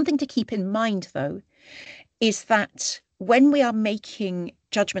 Something to keep in mind, though, is that when we are making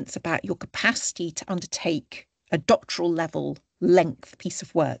judgments about your capacity to undertake a doctoral level length piece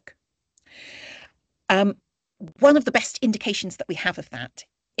of work, one of the best indications that we have of that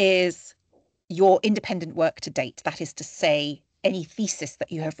is your independent work to date. That is to say, any thesis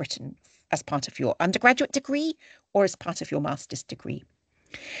that you have written as part of your undergraduate degree or as part of your master's degree.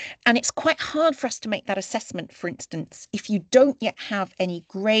 And it's quite hard for us to make that assessment, for instance, if you don't yet have any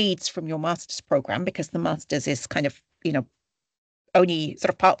grades from your master's program, because the master's is kind of, only sort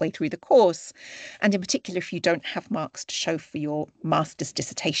of partway through the course. And in particular, if you don't have marks to show for your master's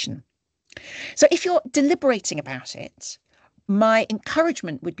dissertation. So if you're deliberating about it, my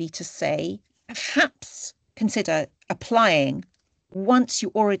encouragement would be to say, perhaps consider applying once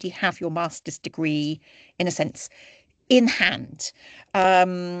you already have your master's degree, in a sense, in hand.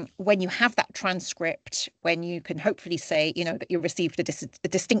 When you have that transcript, when you can hopefully say, that you received a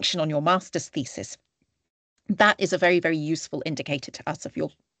distinction on your master's thesis, that is a very, very useful indicator to us of your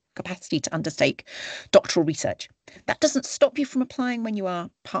capacity to undertake doctoral research. That doesn't stop you from applying when you are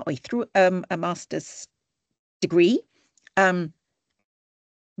partway through a master's degree.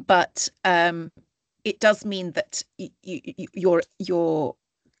 But it does mean that your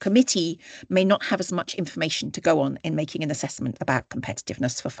committee may not have as much information to go on in making an assessment about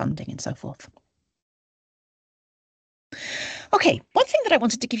competitiveness for funding and so forth. Okay, one thing that I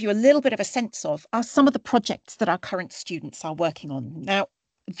wanted to give you a little bit of a sense of are some of the projects that our current students are working on. Now,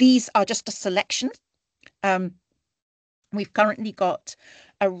 these are just a selection. We've currently got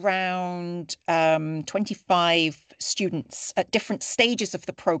around 25 students at different stages of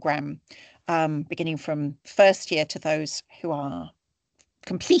the programme, beginning from first year to those who are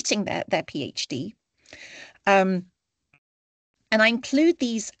completing their PhD. And I include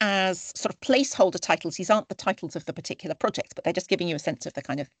these as sort of placeholder titles. These aren't the titles of the particular projects, but they're just giving you a sense of the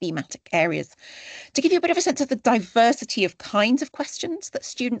kind of thematic areas to give you a bit of a sense of the diversity of kinds of questions that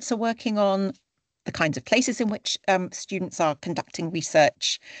students are working on, the kinds of places in which students are conducting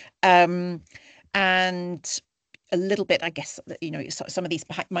research, and a little bit, I guess, some of these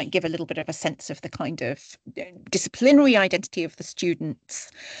might give a little bit of a sense of the kind of disciplinary identity of the students,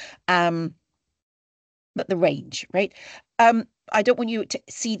 but the range, right? I don't want you to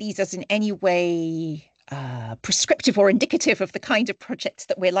see these as in any way prescriptive or indicative of the kind of projects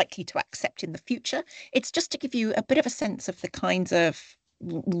that we're likely to accept in the future. It's just to give you a bit of a sense of the kinds of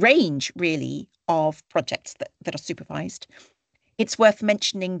range, really, of projects that are supervised. It's worth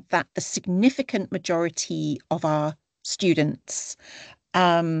mentioning that the significant majority of our students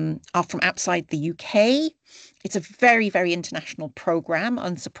are from outside the UK. It's a very, very international program,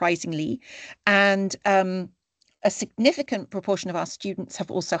 unsurprisingly. And a significant proportion of our students have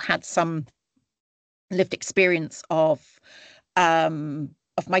also had some lived experience of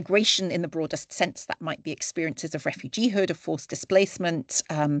migration in the broadest sense. That might be experiences of refugeehood, of forced displacement.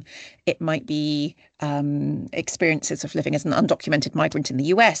 It might be experiences of living as an undocumented migrant in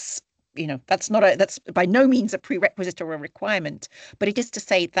the US. That's by no means a prerequisite or a requirement, but it is to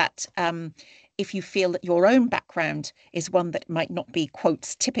say that if you feel that your own background is one that might not be,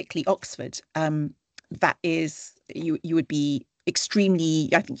 quotes, typically Oxford, that is, you would be extremely,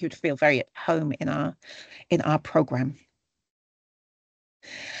 I think you would feel very at home in our program.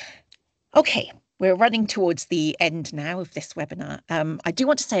 Okay, we're running towards the end now of this webinar. I do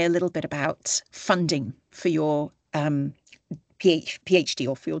want to say a little bit about funding for your PhD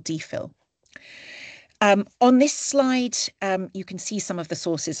or for your DPhil. On this slide, you can see some of the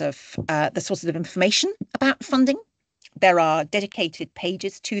sources of information about funding. There are dedicated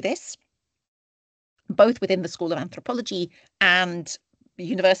pages to this, both within the School of Anthropology and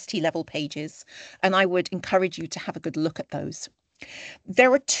university level pages, and I would encourage you to have a good look at those.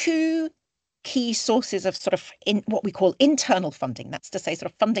 There are two key sources of sort of in what we call internal funding. That's to say,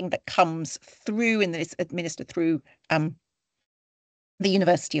 sort of funding that comes through and is administered through the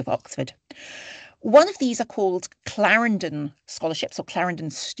University of Oxford. One of these are called Clarendon scholarships or Clarendon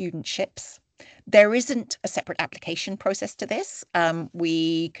studentships. There isn't a separate application process to this.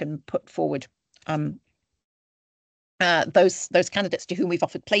 We can put forward those candidates to whom we've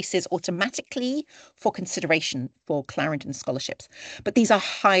offered places automatically for consideration for Clarendon scholarships. But these are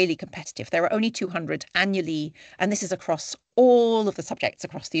highly competitive. There are only 200 annually, and this is across all of the subjects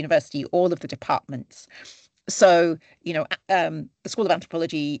across the university, all of the departments. So, the School of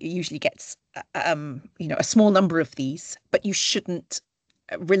Anthropology usually gets, a small number of these, but you shouldn't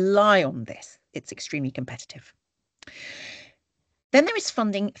rely on this. It's extremely competitive. Then there is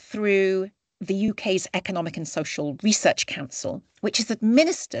funding through the UK's Economic and Social Research Council, which is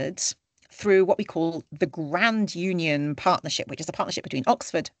administered through what we call the Grand Union Partnership, which is a partnership between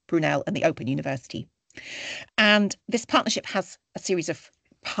Oxford, Brunel, and the Open University. And this partnership has a series of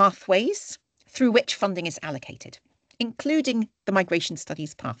pathways through which funding is allocated, including the migration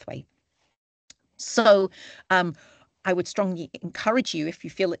studies pathway. So I would strongly encourage you, if you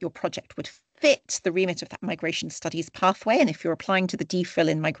feel that your project would fit the remit of that migration studies pathway, and if you're applying to the DPhil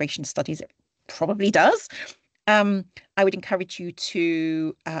in migration studies, it probably does. I would encourage you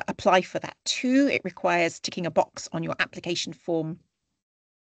to apply for that too. It requires ticking a box on your application form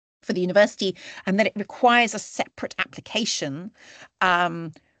for the university, and then it requires a separate application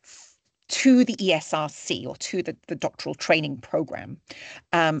to the ESRC or to the doctoral training program.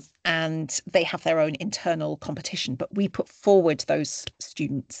 And they have their own internal competition, but we put forward those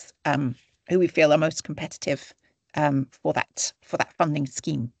students who we feel are most competitive for that funding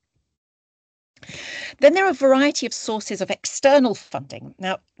scheme. Then there are a variety of sources of external funding.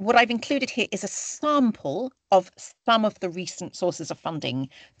 Now, what I've included here is a sample of some of the recent sources of funding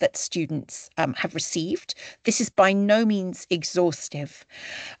that students have received. This is by no means exhaustive.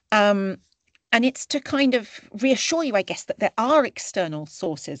 And it's to kind of reassure you, I guess, that there are external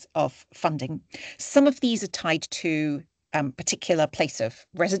sources of funding. Some of these are tied to particular place of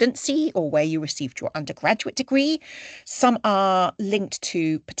residency or where you received your undergraduate degree. Some are linked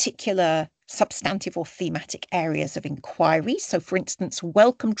to particular substantive or thematic areas of inquiry. So, for instance,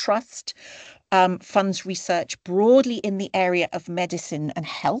 Wellcome Trust funds research broadly in the area of medicine and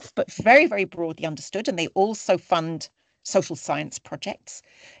health, but very, very broadly understood. And they also fund social science projects.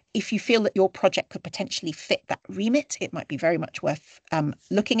 If you feel that your project could potentially fit that remit, it might be very much worth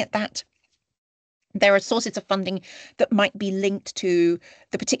looking at that. There are sources of funding that might be linked to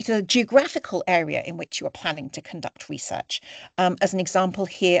the particular geographical area in which you are planning to conduct research. As an example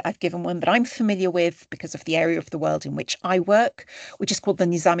here, I've given one that I'm familiar with because of the area of the world in which I work, which is called the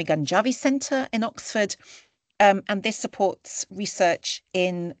Nizami Ganjavi Centre in Oxford. And this supports research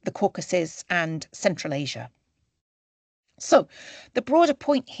in the Caucasus and Central Asia. So the broader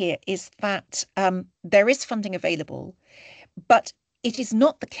point here is that there is funding available, but it is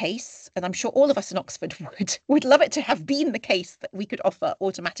not the case, and I'm sure all of us in Oxford would love it to have been the case, that we could offer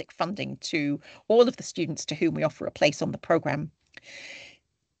automatic funding to all of the students to whom we offer a place on the programme.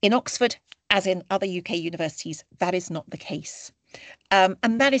 In Oxford, as in other UK universities, that is not the case.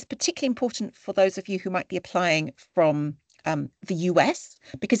 And that is particularly important for those of you who might be applying from the US,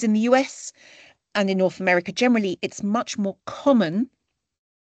 because in the US and in North America generally, it's much more common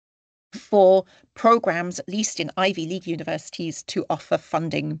for programs, at least in Ivy League universities, to offer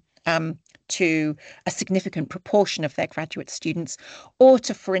funding to a significant proportion of their graduate students, or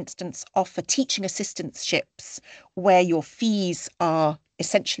to, for instance, offer teaching assistantships where your fees are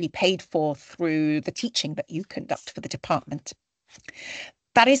essentially paid for through the teaching that you conduct for the department.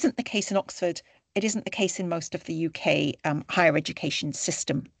 That isn't the case in Oxford. It isn't the case in most of the UK higher education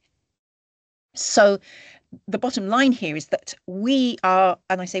system. So the bottom line here is that we are,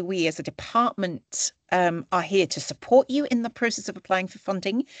 and I say we as a department, are here to support you in the process of applying for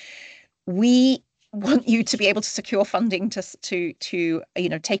funding. We want you to be able to secure funding to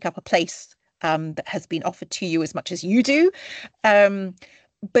take up a place that has been offered to you as much as you do.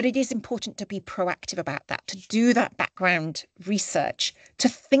 But it is important to be proactive about that, to do that background research, to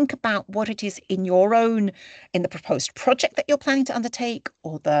think about what it is in the proposed project that you're planning to undertake,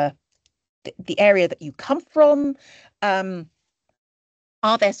 or the area that you come from.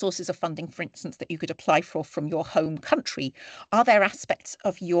 Are there sources of funding, for instance, that you could apply for from your home country? Are there aspects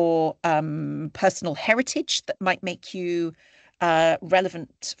of your personal heritage that might make you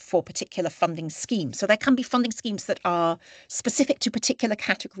relevant for particular funding schemes? So there can be funding schemes that are specific to particular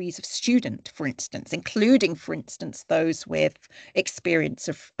categories of student, for instance, including, for instance, those with experience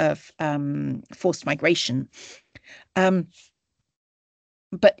of forced migration.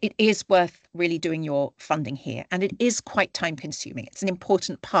 But it is worth really doing your funding here, and it is quite time consuming. It's an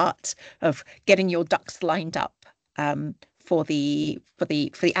important part of getting your ducks lined up for the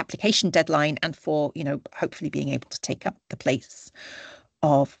application deadline, and for, hopefully being able to take up the place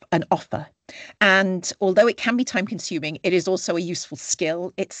of an offer. And although it can be time consuming, it is also a useful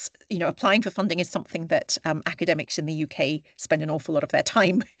skill. It's, applying for funding is something that academics in the UK spend an awful lot of their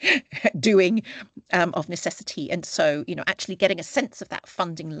time doing, of necessity. And so, actually getting a sense of that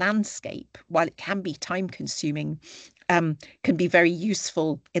funding landscape, while it can be time consuming, can be very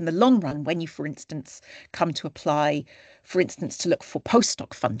useful in the long run when you, for instance, come to apply, for instance, to look for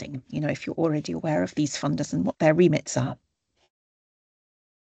postdoc funding, if you're already aware of these funders and what their remits are.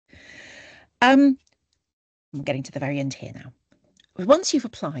 I'm getting to the very end here now. Once you've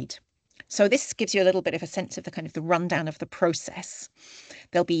applied, so this gives you a little bit of a sense of the rundown of the process.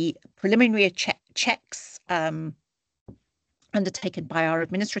 There'll be preliminary checks undertaken by our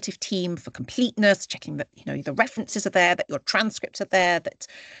administrative team for completeness, checking that the references are there, that your transcripts are there, that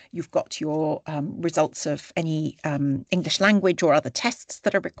you've got your results of any English language or other tests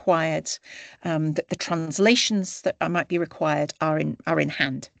that are required, that the translations that might be required are in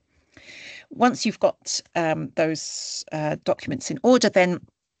hand. Once you've got those documents in order, then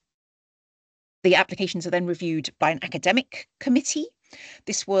the applications are then reviewed by an academic committee.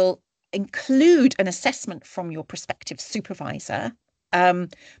 This will include an assessment from your prospective supervisor,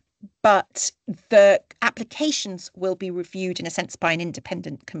 but the applications will be reviewed, in a sense, by an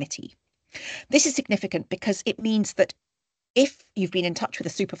independent committee. This is significant because it means that if you've been in touch with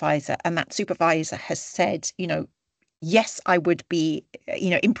a supervisor and that supervisor has said, yes, I would be,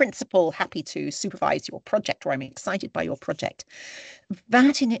 in principle, happy to supervise your project, or I'm excited by your project,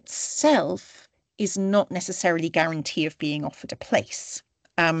 that in itself is not necessarily guarantee of being offered a place.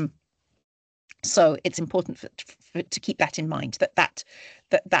 So it's important to keep that in mind,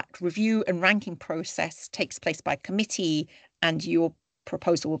 that review and ranking process takes place by committee, and your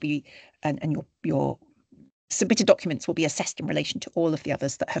proposal will be, and your submitted documents will be assessed in relation to all of the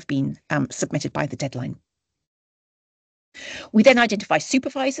others that have been submitted by the deadline. We then identify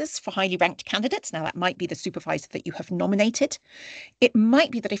supervisors for highly ranked candidates. Now, that might be the supervisor that you have nominated. It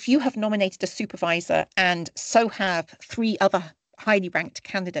might be that if you have nominated a supervisor and so have 3 other highly ranked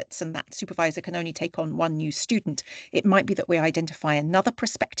candidates, and that supervisor can only take on 1 new student, it might be that we identify another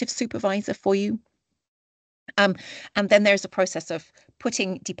prospective supervisor for you. And then there's a process of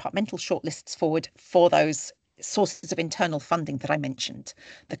putting departmental shortlists forward for those sources of internal funding that I mentioned,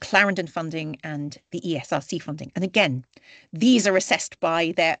 the Clarendon funding and the ESRC funding. And again, these are assessed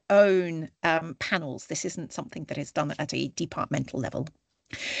by their own panels. This isn't something that is done at a departmental level.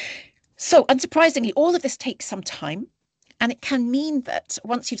 So unsurprisingly, all of this takes some time, and it can mean that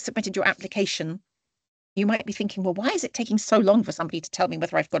once you've submitted your application, you might be thinking, well, why is it taking so long for somebody to tell me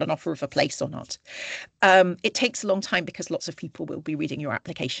whether I've got an offer of a place or not? It takes a long time because lots of people will be reading your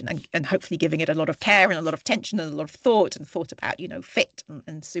application and hopefully giving it a lot of care and a lot of attention and a lot of thought about, fit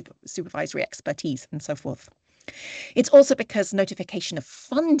and supervisory expertise and so forth. It's also because notification of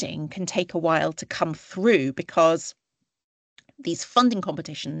funding can take a while to come through, because these funding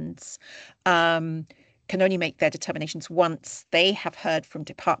competitions can only make their determinations once they have heard from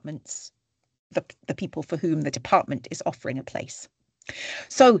departments, the people for whom the department is offering a place.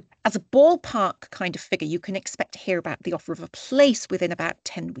 So as a ballpark kind of figure, you can expect to hear about the offer of a place within about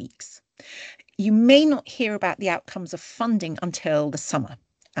 10 weeks. You may not hear about the outcomes of funding until the summer.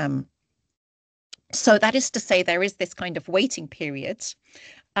 So that is to say, there is this kind of waiting period.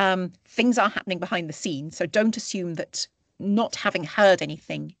 Things are happening behind the scenes, so don't assume that not having heard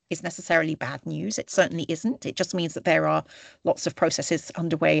anything is necessarily bad news. It certainly isn't. It just means that there are lots of processes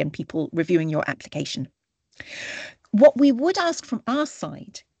underway and people reviewing your application. What we would ask from our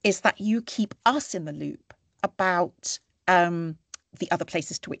side is that you keep us in the loop about the other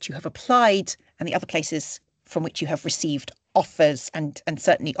places to which you have applied and the other places from which you have received offers and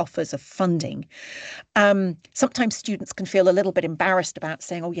certainly offers of funding. Sometimes students can feel a little bit embarrassed about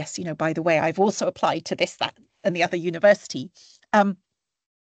saying, oh, yes, by the way, I've also applied to this, that, and the other university.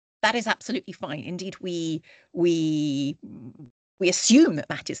 That is absolutely fine. Indeed, we assume that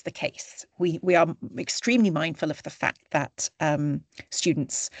that is the case. We are extremely mindful of the fact that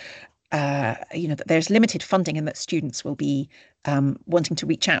students, that there's limited funding and that students will be wanting to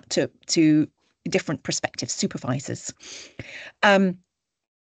reach out to different prospective supervisors.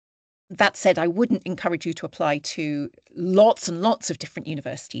 That said, I wouldn't encourage you to apply to lots and lots of different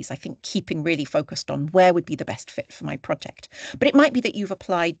universities. I think keeping really focused on where would be the best fit for my project. But it might be that you've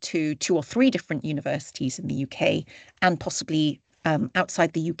applied to 2 or 3 different universities in the UK and possibly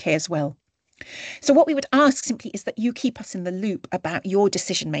outside the UK as well. So what we would ask simply is that you keep us in the loop about your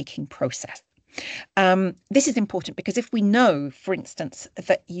decision-making process. This is important because if we know, for instance,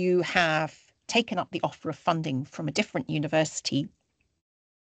 that you have taken up the offer of funding from a different university,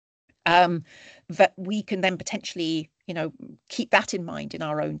 that we can then potentially, keep that in mind in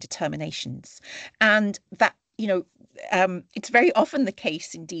our own determinations. And that, it's very often the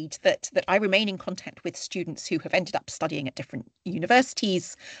case, indeed, that I remain in contact with students who have ended up studying at different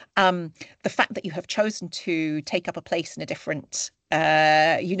universities. The fact that you have chosen to take up a place in a different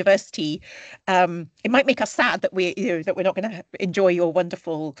university, it might make us sad that we're not going to enjoy your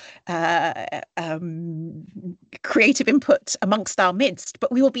wonderful creative input amongst our midst, but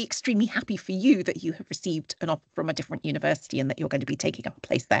we will be extremely happy for you that you have received an offer from a different university and that you're going to be taking up a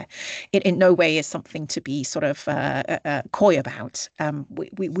place there. It in no way is something to be sort of coy about.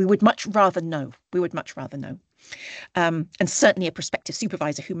 We would much rather know. We would much rather know. And certainly a prospective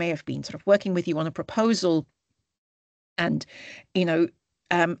supervisor who may have been sort of working with you on a proposal, and they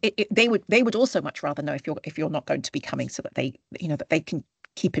would also much rather know if you're not going to be coming, so that they can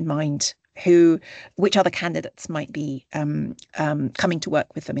keep in mind which other candidates might be coming to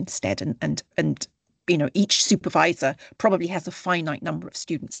work with them instead. And each supervisor probably has a finite number of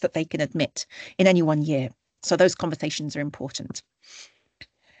students that they can admit in any one year. So those conversations are important.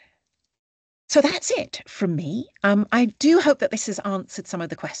 So that's it from me. I do hope that this has answered some of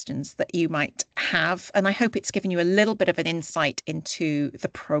the questions that you might have, and I hope it's given you a little bit of an insight into the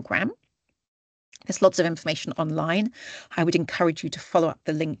programme. There's lots of information online. I would encourage you to follow up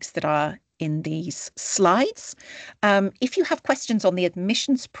the links that are in these slides. If you have questions on the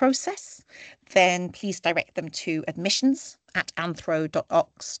admissions process, then please direct them to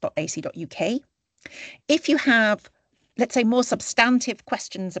admissions@anthro.ox.ac.uk. If you have, let's say, more substantive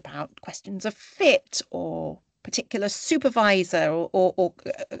questions about questions of fit or particular supervisor, or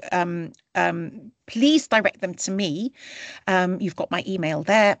please direct them to me. You've got my email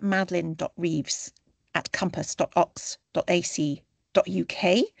there,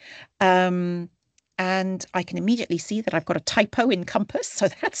 madeline.reeves@compass.ox.ac.uk. And I can immediately see that I've got a typo in Compass, so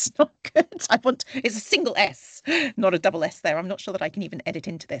that's not good. It's a single S, not a double S there. I'm not sure that I can even edit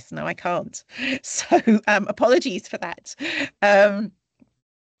into this. No, I can't. So apologies for that.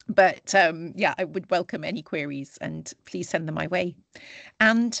 But yeah, I would welcome any queries, and please send them my way.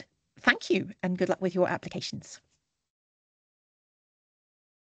 And thank you, and good luck with your applications.